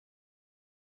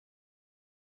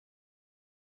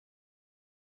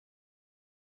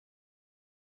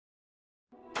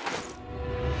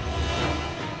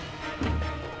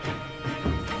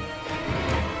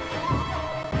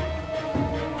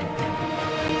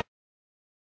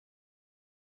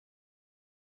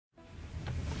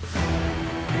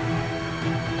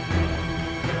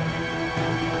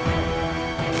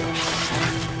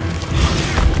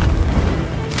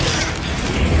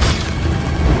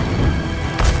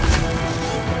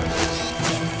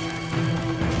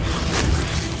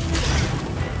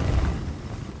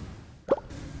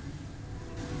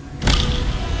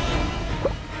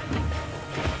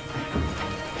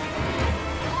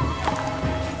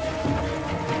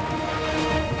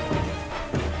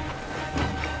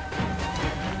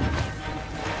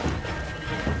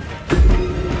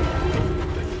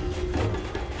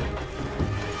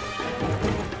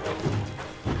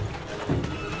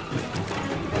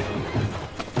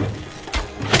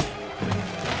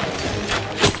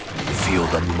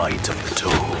the might of the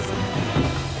Tove.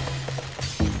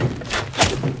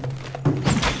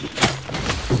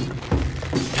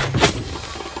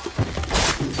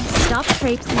 Stop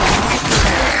traipsing around.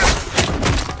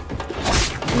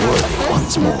 Worthy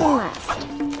once more. Last.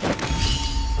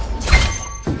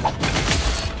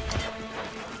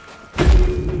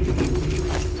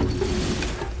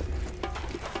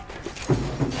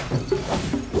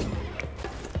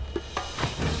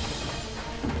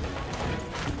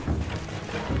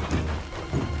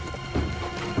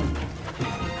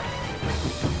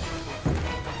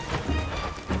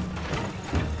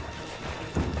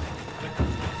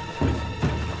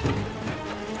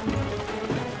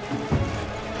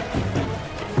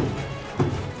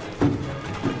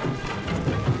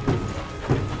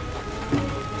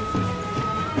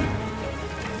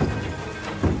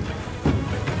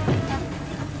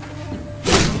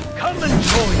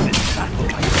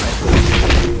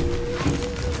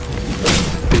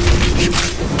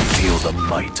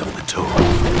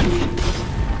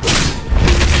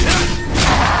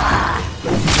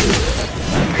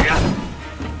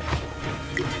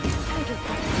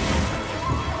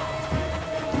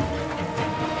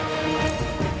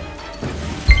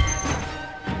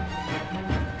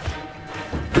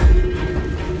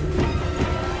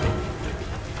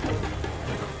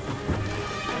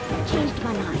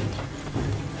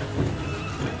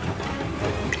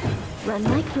 Run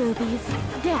like rubies,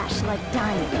 dash like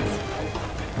diamonds.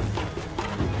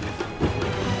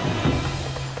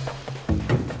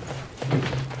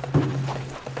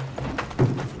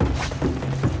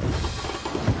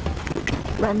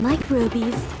 Run like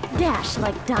rubies, dash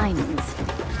like diamonds.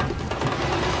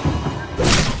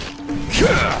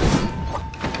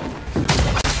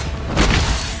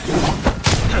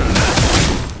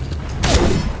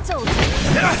 Told you,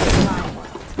 this is my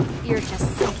world. You're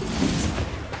just sinking it.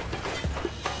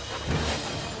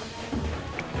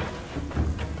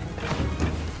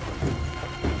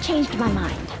 Changed my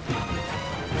mind.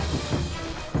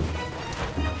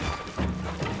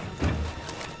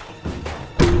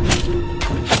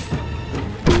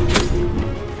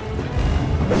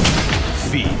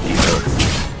 Feed the earth.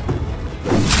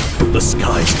 The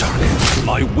sky's dark.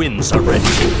 My winds are ready.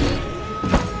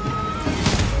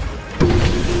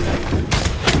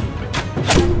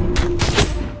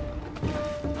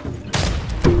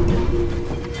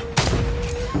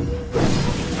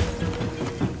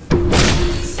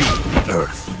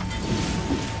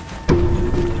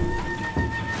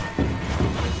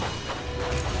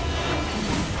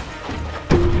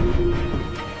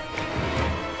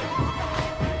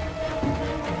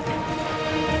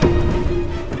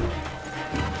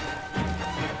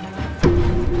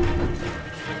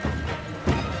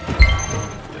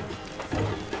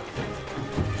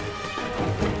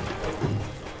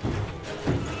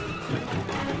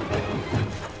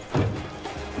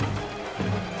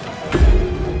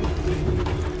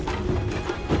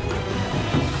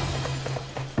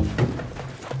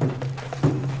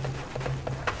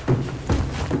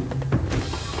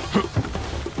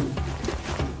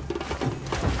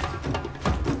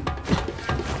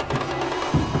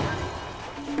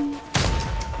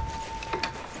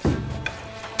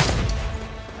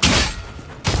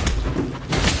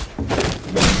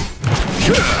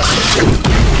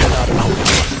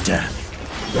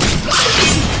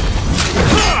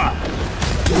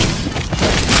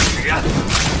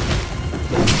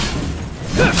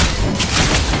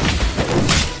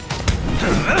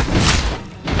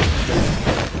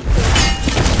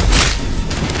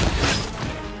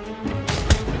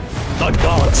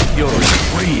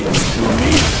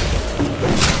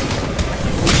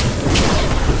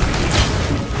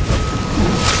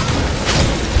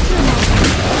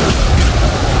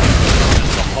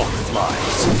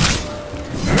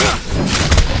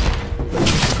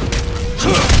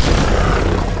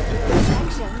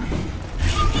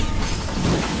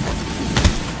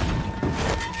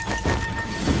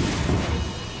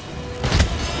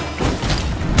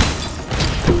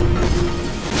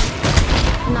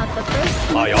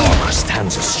 My armor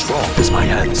stands as strong as my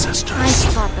ancestors. I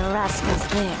spot the rascals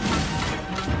there.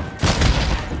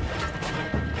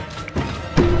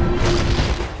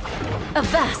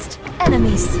 Avast!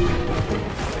 Enemies!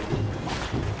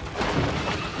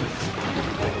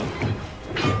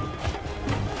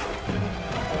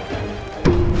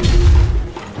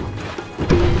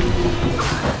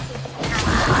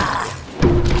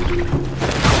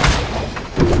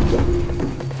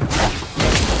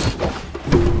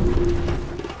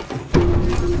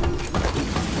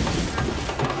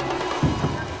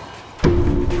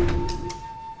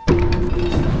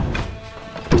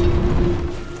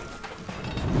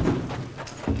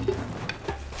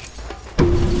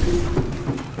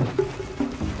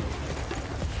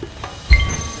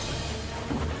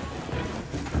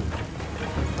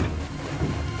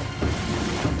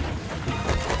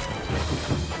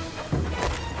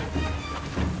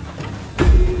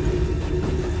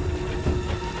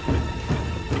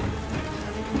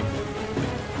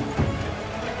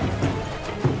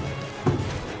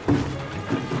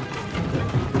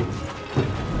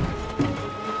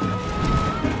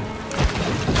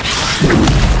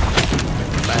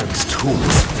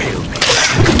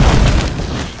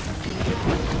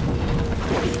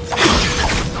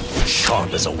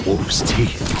 as a wolf's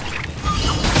teeth.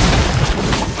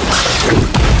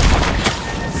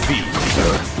 Feed the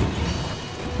earth.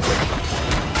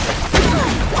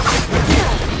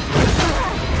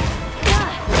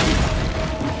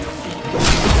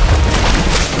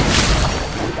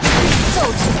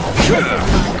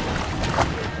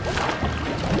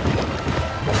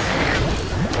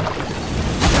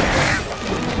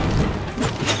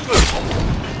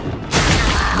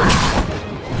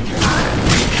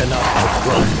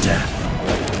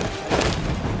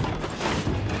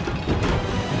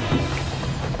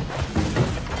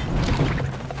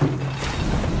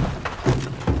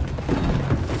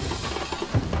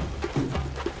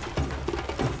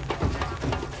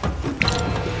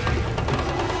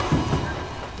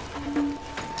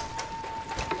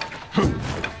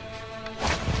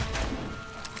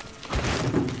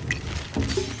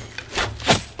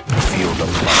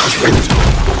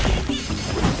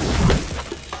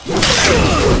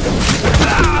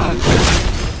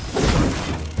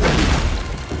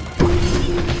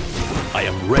 I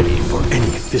am ready for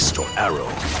any fist or arrow.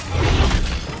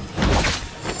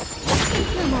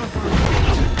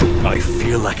 I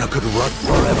feel like I could run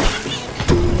forever.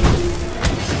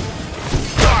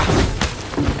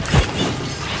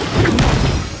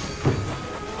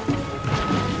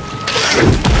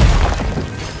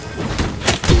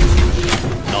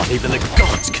 Not even the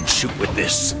gods can shoot with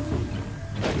this.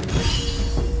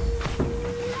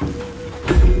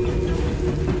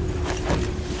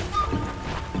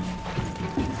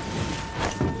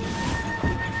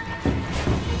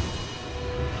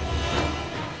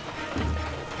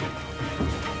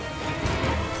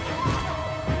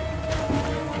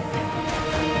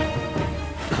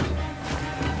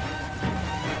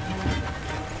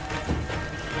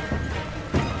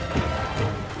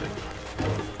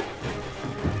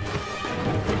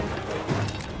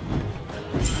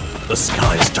 The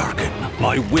skies darken.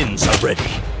 My winds are ready.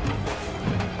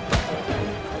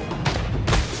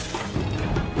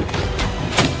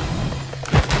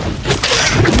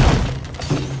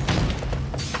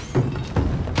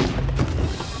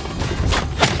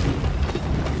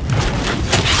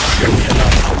 You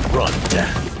cannot outrun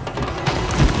death.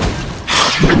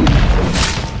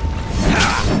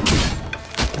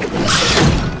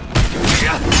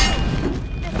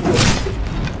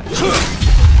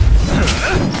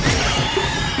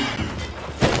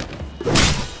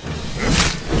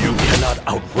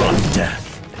 Outrun death.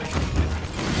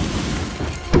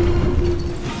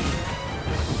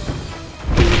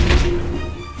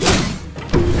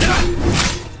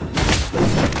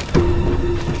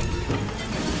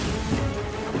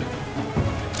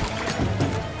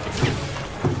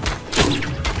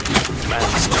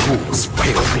 Man's tools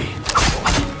fail me.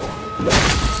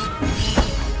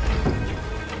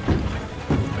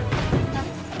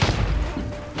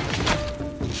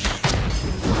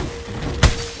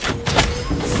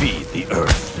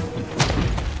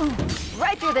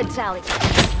 The tally.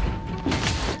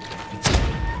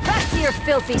 Back to your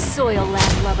filthy soil,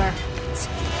 landlubber.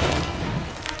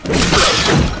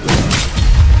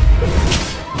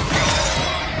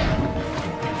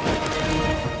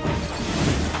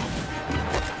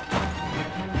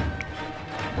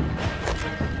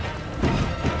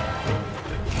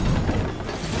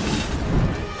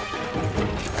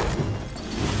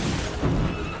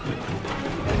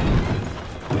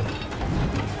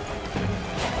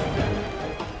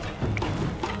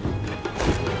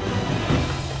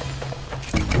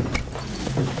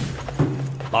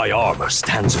 My armor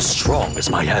stands as strong as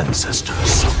my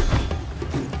ancestors.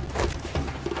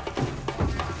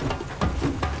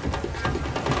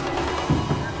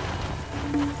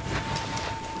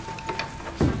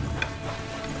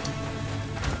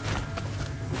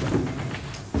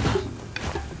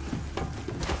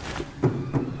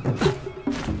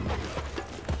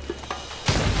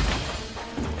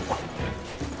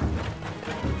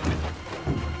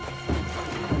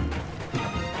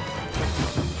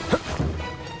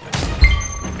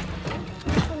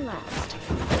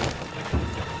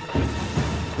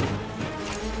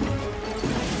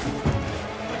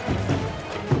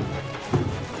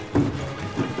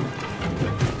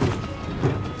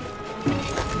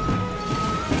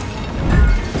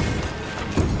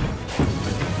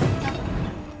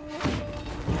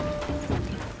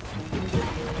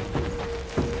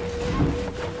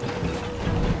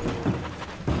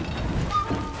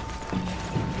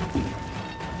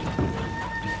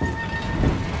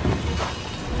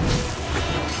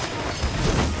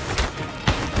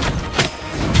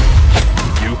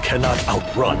 Cannot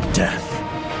outrun death.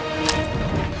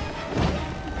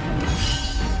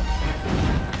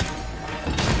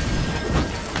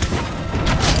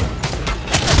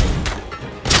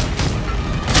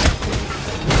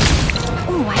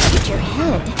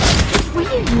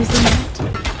 Using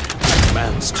it?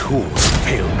 Man's tools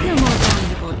fail me. You're more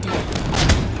valuable dead.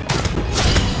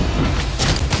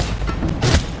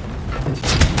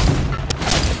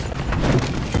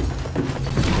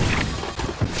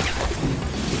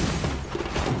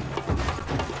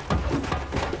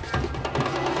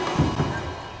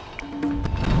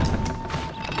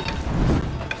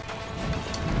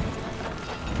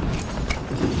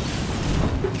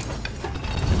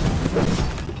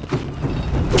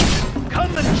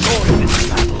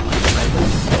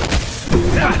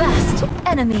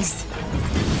 Enemies.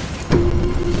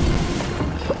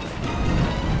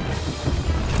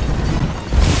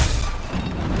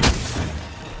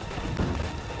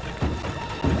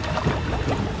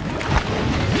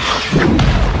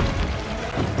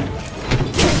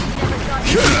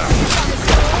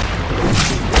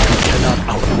 Cannot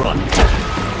outrun death.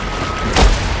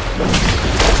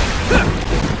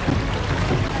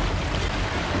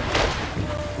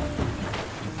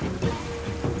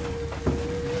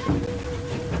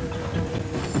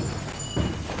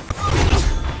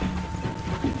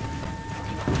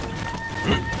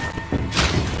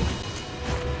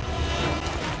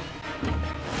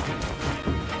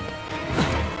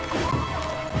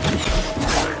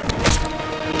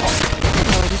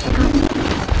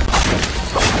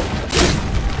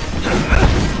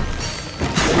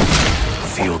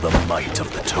 Feel the might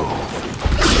of the toe.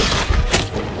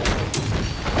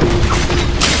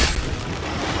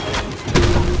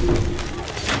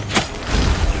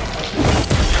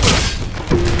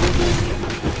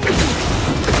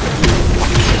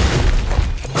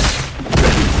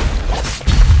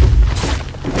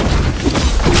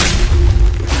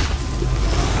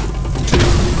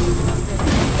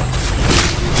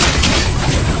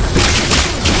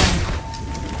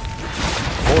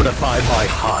 Fortify my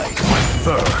hide, my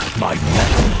fur, my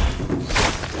metal.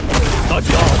 The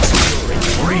gods fury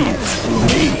breathe through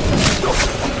me.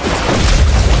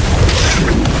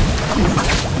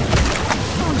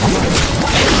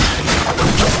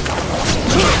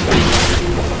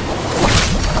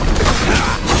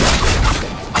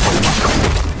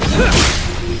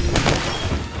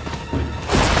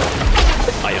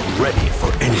 I am ready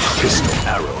for any pistol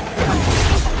arrow.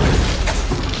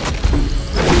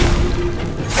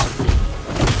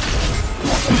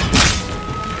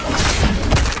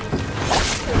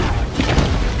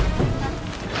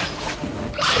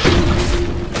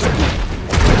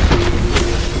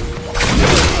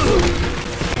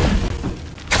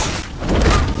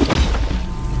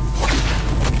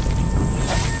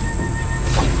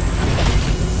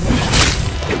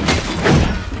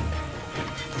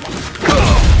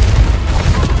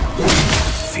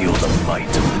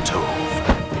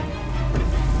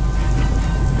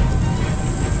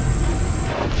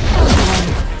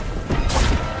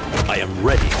 I am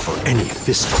ready for any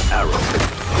pistol arrow.